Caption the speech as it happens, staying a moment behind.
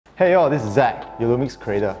Hey y'all, this is Zach, your Lumix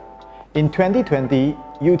creator. In 2020,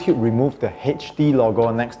 YouTube removed the HD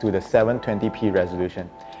logo next to the 720p resolution.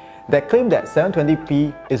 That claimed that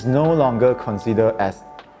 720p is no longer considered as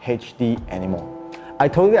HD anymore. I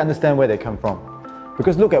totally understand where they come from.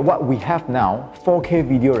 Because look at what we have now, 4K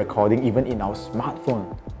video recording even in our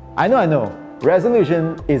smartphone. I know,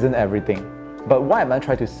 resolution isn't everything. But what I'm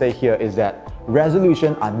trying to say here is that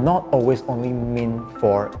resolution are not always only meant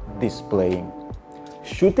for displaying.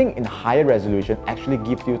 Shooting in higher resolution actually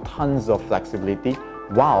gives you tons of flexibility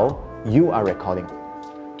while you are recording.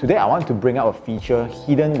 Today I want to bring out a feature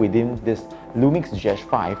hidden within this Lumix Thailand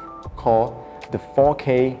 5 called the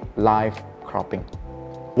 4K live cropping.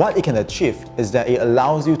 What it can achieve is that it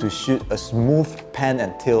allows you to shoot a smooth pan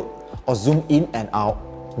and tilt or zoom in and out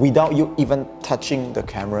without you even touching the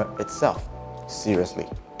camera itself. Seriously.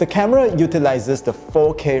 The camera utilizes the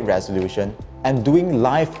 4K resolution and doing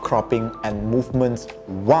live cropping and movements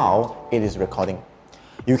while it is recording.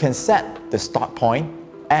 You can set the start point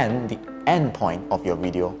and the end point of your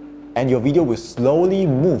video, and your video will slowly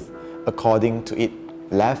move according to it.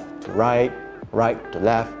 Left to right, right to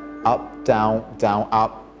left, up, down, down,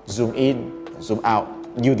 up, zoom in, zoom out,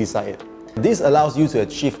 you decide it. This allows you to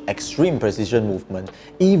achieve extreme precision movement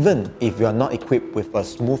even if you are not equipped with a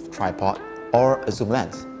smooth tripod or a zoom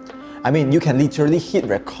lens. I mean, you can literally hit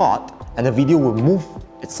record and the video will move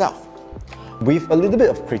itself. With a little bit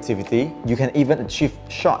of creativity, you can even achieve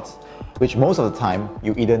shots, which most of the time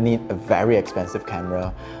you either need a very expensive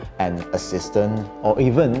camera, an assistant, or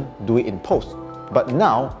even do it in post. But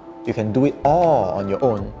now, you can do it all on your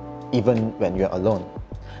own, even when you're alone.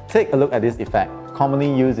 Take a look at this effect,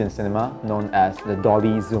 commonly used in cinema, known as the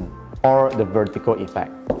dolly zoom, or the vertical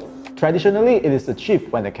effect. Traditionally, it is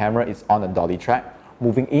achieved when the camera is on a dolly track,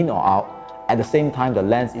 moving in or out. At the same time, the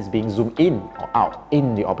lens is being zoomed in or out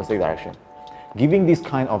in the opposite direction, giving this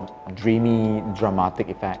kind of dreamy, dramatic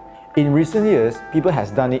effect. In recent years, people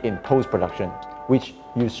has done it in post-production, which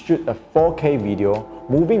you shoot a 4K video,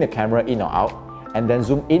 moving the camera in or out, and then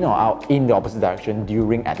zoom in or out in the opposite direction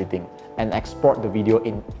during editing, and export the video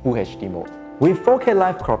in Full HD mode. With 4K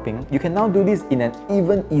live cropping, you can now do this in an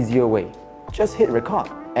even easier way. Just hit record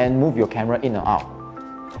and move your camera in or out.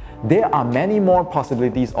 There are many more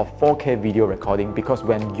possibilities of 4K video recording because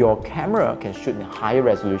when your camera can shoot in higher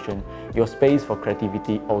resolution, your space for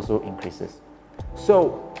creativity also increases.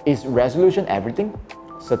 So, is resolution everything?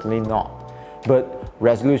 Certainly not. But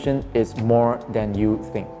resolution is more than you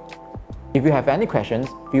think. If you have any questions,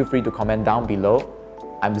 feel free to comment down below.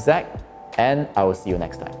 I'm Zach, and I will see you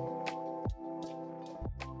next time.